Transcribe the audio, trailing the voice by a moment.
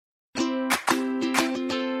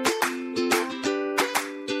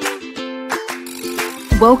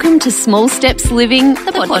Welcome to Small Steps Living,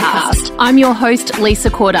 the podcast. I'm your host,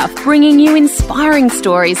 Lisa Corder, bringing you inspiring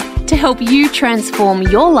stories to help you transform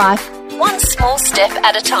your life one small step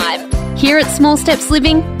at a time. Here at Small Steps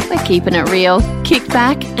Living, we're keeping it real. Kick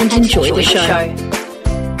back and enjoy the show.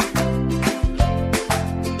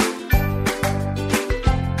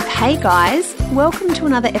 Hey guys, welcome to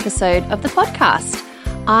another episode of the podcast.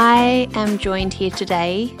 I am joined here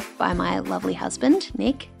today by my lovely husband,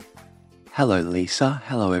 Nick. Hello, Lisa.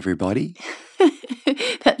 Hello, everybody.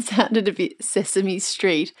 That sounded a bit Sesame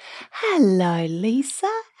Street. Hello, Lisa.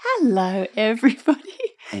 Hello, everybody.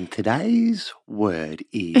 And today's word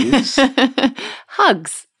is...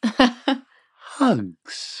 Hugs.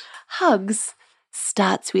 Hugs. Hugs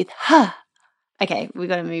starts with huh. Okay, we've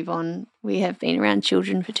got to move on. We have been around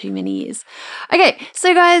children for too many years. Okay,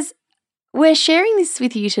 so guys, we're sharing this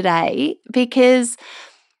with you today because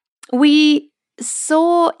we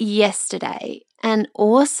saw yesterday an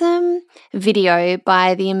awesome video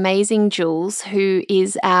by the amazing Jules, who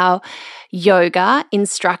is our yoga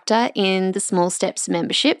instructor in the Small Steps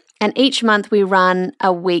membership. And each month we run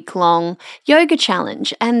a week-long yoga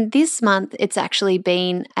challenge. And this month it's actually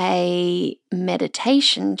been a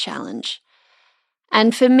meditation challenge.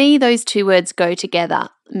 And for me, those two words go together,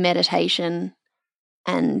 meditation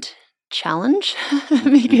and challenge,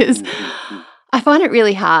 because I find it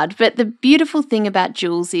really hard. But the beautiful thing about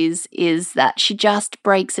Jules is that she just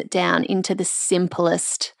breaks it down into the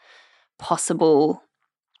simplest possible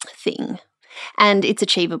thing, and it's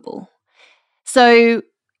achievable. So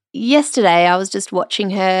yesterday I was just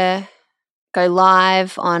watching her go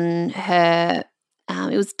live on her,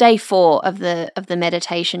 it was day 4 of the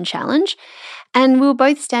meditation challenge, and we were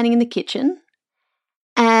both standing in the kitchen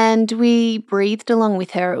and we breathed along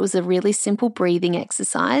with her. It was a really simple breathing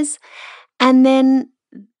exercise. And then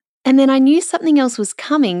I knew something else was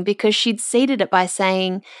coming because she'd seeded it by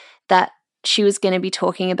saying that she was going to be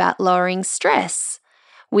talking about lowering stress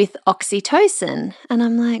with oxytocin. And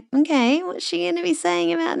I'm like, okay, what's she going to be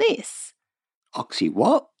saying about this? Oxy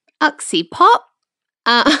what? Oxypop.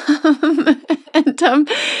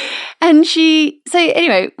 And she, so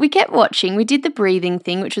anyway, we kept watching. We did the breathing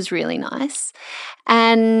thing, which was really nice.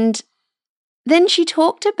 And then she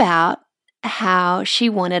talked about how she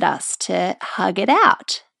wanted us to hug it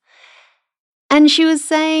out. And she was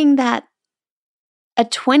saying that a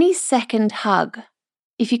 20-second hug,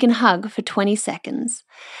 if you can hug for 20 seconds,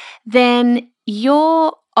 then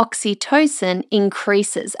your oxytocin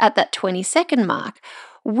increases at that 20-second mark,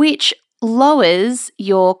 which lowers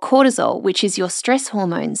your cortisol, which is your stress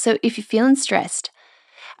hormone. So if you're feeling stressed,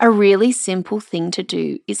 a really simple thing to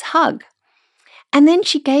do is hug. And then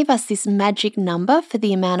she gave us this magic number for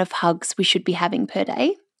the amount of hugs we should be having per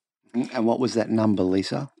day. And what was that number,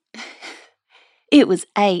 Lisa? It was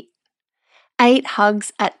 8. 8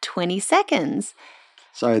 hugs at 20 seconds.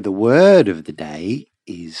 So the word of the day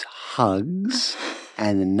is hugs,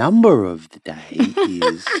 and the number of the day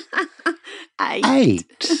is 8.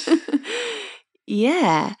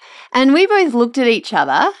 Yeah. And we both looked at each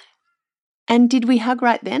other, and did we hug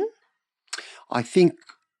right then? I think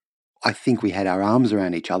we had our arms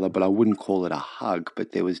around each other, but I wouldn't call it a hug.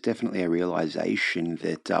 But there was definitely a realization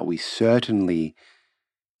that we certainly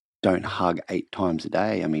don't hug 8 times a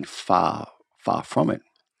day. I mean, far, far from it.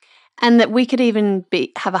 And that we could even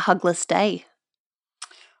have a hugless day.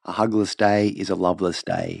 A hugless day is a loveless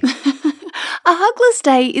day. A hugless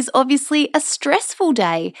day is obviously a stressful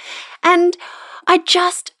day. And so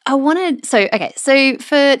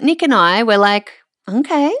for Nick and I, we're like,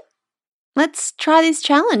 okay, let's try this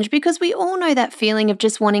challenge, because we all know that feeling of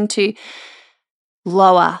just wanting to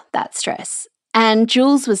lower that stress. And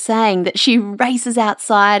Jules was saying that she races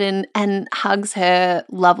outside and hugs her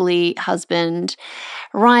lovely husband,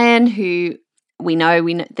 Ryan, who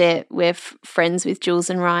we're friends with Jules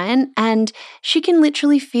and Ryan, and she can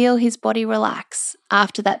literally feel his body relax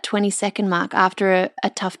after that 20-second mark, after a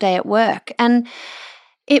tough day at work. And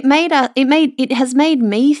it has made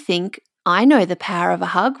me think, I know the power of a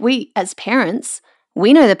hug. We, as parents,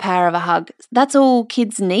 we know the power of a hug. That's all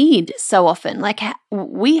kids need so often. Like,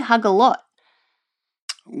 we hug a lot.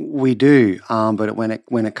 We do, but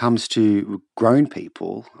when it comes to grown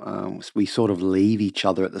people, we sort of leave each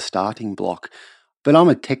other at the starting block. But I'm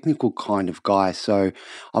a technical kind of guy, so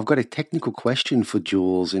I've got a technical question for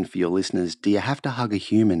Jules and for your listeners. Do you have to hug a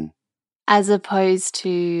human? As opposed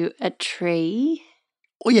to a tree?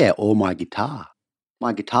 Oh yeah, or my guitar.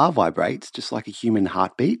 My guitar vibrates just like a human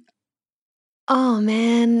heartbeat. Oh,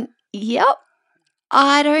 man. Yep.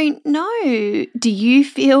 I don't know. Do you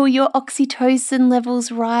feel your oxytocin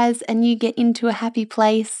levels rise and you get into a happy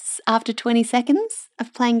place after 20 seconds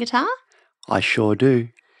of playing guitar? I sure do.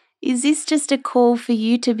 Is this just a call for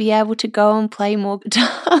you to be able to go and play more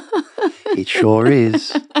guitar? It sure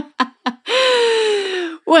is.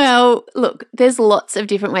 Well, look, there's lots of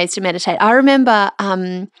different ways to meditate. I remember,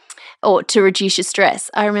 or to reduce your stress,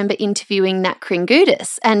 I remember interviewing Nat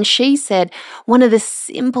Kringoudis, and she said one of the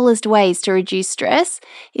simplest ways to reduce stress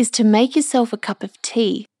is to make yourself a cup of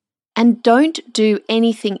tea and don't do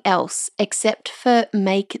anything else except for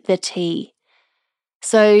make the tea.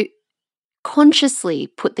 So consciously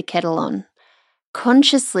put the kettle on,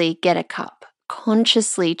 consciously get a cup,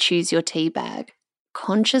 consciously choose your tea bag,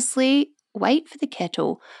 consciously wait for the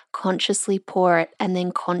kettle, consciously pour it, and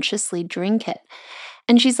then consciously drink it.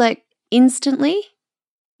 And she's like, instantly,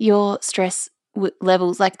 your stress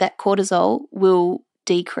levels, like that cortisol, will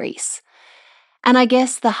decrease. And I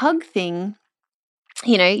guess the hug thing,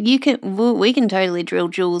 we can totally drill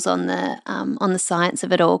Jules on the science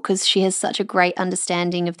of it all, because she has such a great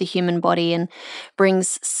understanding of the human body and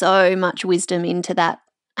brings so much wisdom into that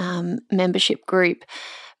membership group.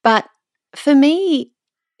 But for me,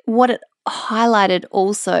 what it highlighted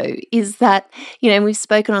also is that, we've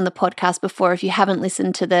spoken on the podcast before. If you haven't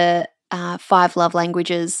listened to the 5 love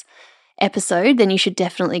languages episode, then you should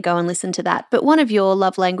definitely go and listen to that. But one of your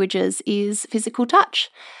love languages is physical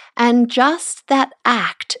touch. And just that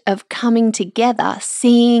act of coming together,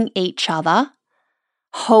 seeing each other,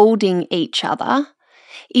 holding each other,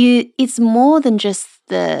 it's more than just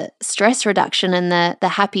the stress reduction and the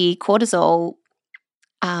happy cortisol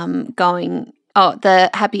the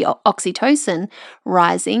happy oxytocin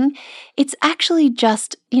rising. It's actually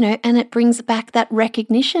just, and it brings back that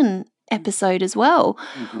recognition episode as well,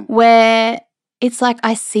 where it's like,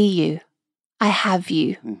 I see you, I have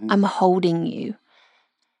you, I'm holding you.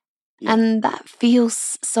 Yeah. And that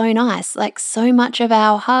feels so nice. Like, so much of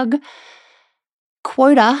our hug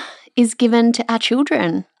quota is given to our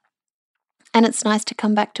children. And it's nice to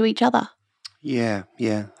come back to each other. Yeah.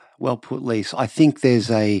 Well put, Lise. I think that's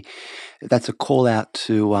a call out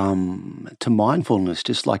to mindfulness,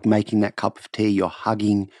 just like making that cup of tea. You're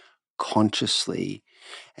hugging consciously,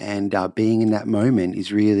 and being in that moment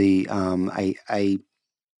is really a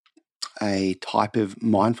type of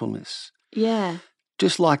mindfulness. Yeah.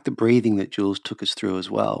 Just like the breathing that Jules took us through as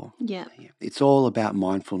well. Yeah. It's all about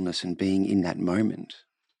mindfulness and being in that moment.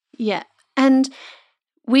 Yeah. And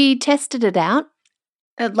we tested it out.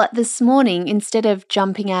 Like this morning, instead of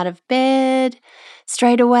jumping out of bed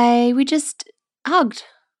straight away, we just hugged.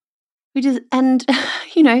 And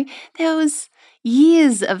there was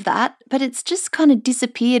years of that, but it's just kind of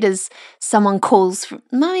disappeared as someone calls,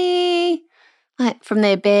 Mummy, like from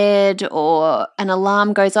their bed, or an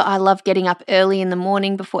alarm goes off. I love getting up early in the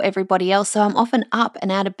morning before everybody else, so I'm often up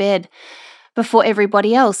and out of bed before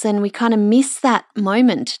everybody else, and we kind of miss that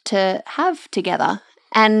moment to have together.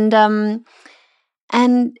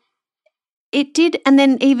 And it did, and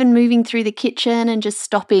then even moving through the kitchen and just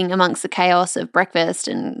stopping amongst the chaos of breakfast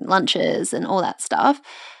and lunches and all that stuff,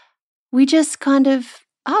 we just kind of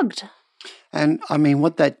hugged. And I mean,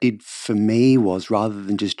 what that did for me was, rather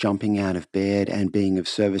than just jumping out of bed and being of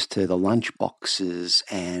service to the lunch boxes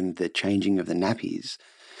and the changing of the nappies,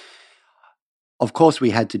 of course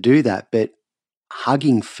we had to do that, but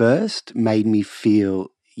hugging first made me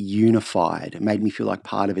feel unified. It made me feel like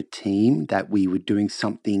part of a team, that we were doing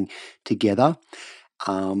something together,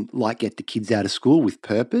 like get the kids out of school with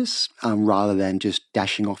purpose, rather than just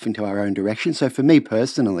dashing off into our own direction. So for me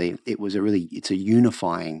personally, it's a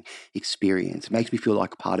unifying experience. It makes me feel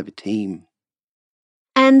like a part of a team.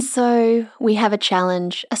 And so we have a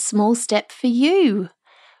challenge, a small step for you.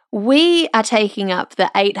 We are taking up the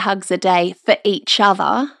 8 hugs a day for each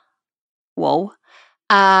other. Whoa.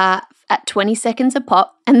 At 20 seconds a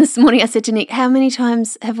pop. And this morning I said to Nick, how many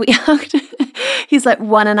times have we hugged? He's like,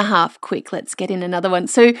 1.5. Quick, let's get in another one.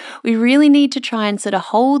 So we really need to try and sort of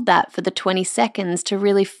hold that for the 20 seconds to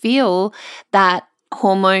really feel that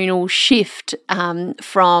hormonal shift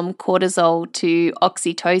from cortisol to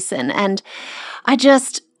oxytocin. And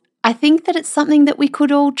I think that it's something that we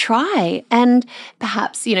could all try. And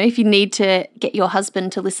perhaps, if you need to get your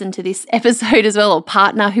husband to listen to this episode as well, or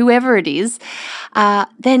partner, whoever it is,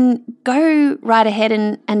 then go right ahead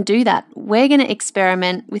and do that. We're going to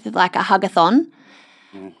experiment with like a hugathon.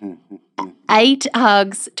 8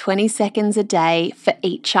 hugs, 20 seconds a day for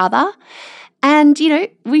each other. And,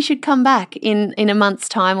 we should come back in a month's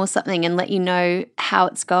time or something and let you know how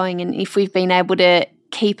it's going and if we've been able to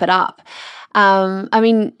keep it up.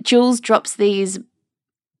 Jules drops these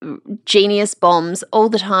genius bombs all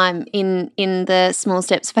the time in the Small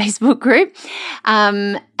Steps Facebook group.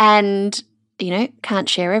 And can't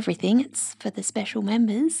share everything. It's for the special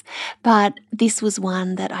members. But this was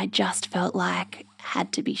one that I just felt like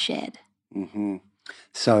had to be shared. Mm-hmm.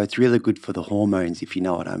 So it's really good for the hormones, if you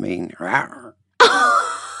know what I mean. Oh,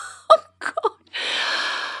 God.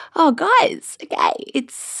 Oh, guys, okay,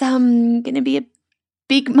 it's going to be a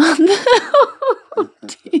big month. Oh,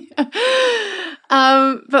 dear.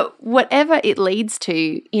 But whatever it leads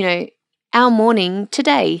to, our morning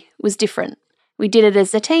today was different. We did it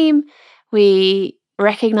as a team. We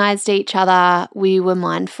recognized each other. We were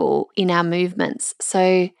mindful in our movements.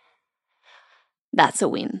 So that's a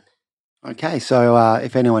win. Okay, so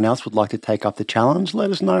if anyone else would like to take up the challenge,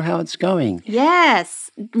 let us know how it's going.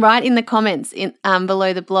 Yes, write in the comments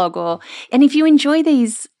below the blog. And if you enjoy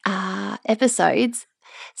these episodes,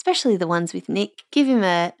 especially the ones with Nick, give him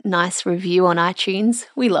a nice review on iTunes.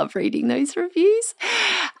 We love reading those reviews.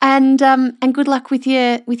 And good luck with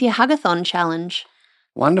your Hugathon challenge.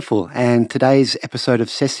 Wonderful. And today's episode of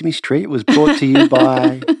Sesame Street was brought to you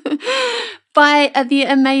by... by the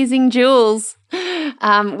amazing Jules.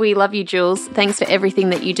 We love you, Jules. Thanks for everything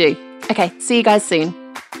that you do. Okay, see you guys soon.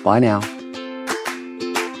 Bye now.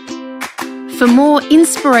 For more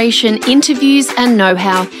inspiration, interviews and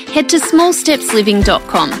know-how, head to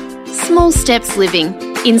smallstepsliving.com. Small Steps Living,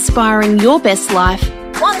 inspiring your best life,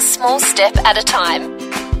 one small step at a time.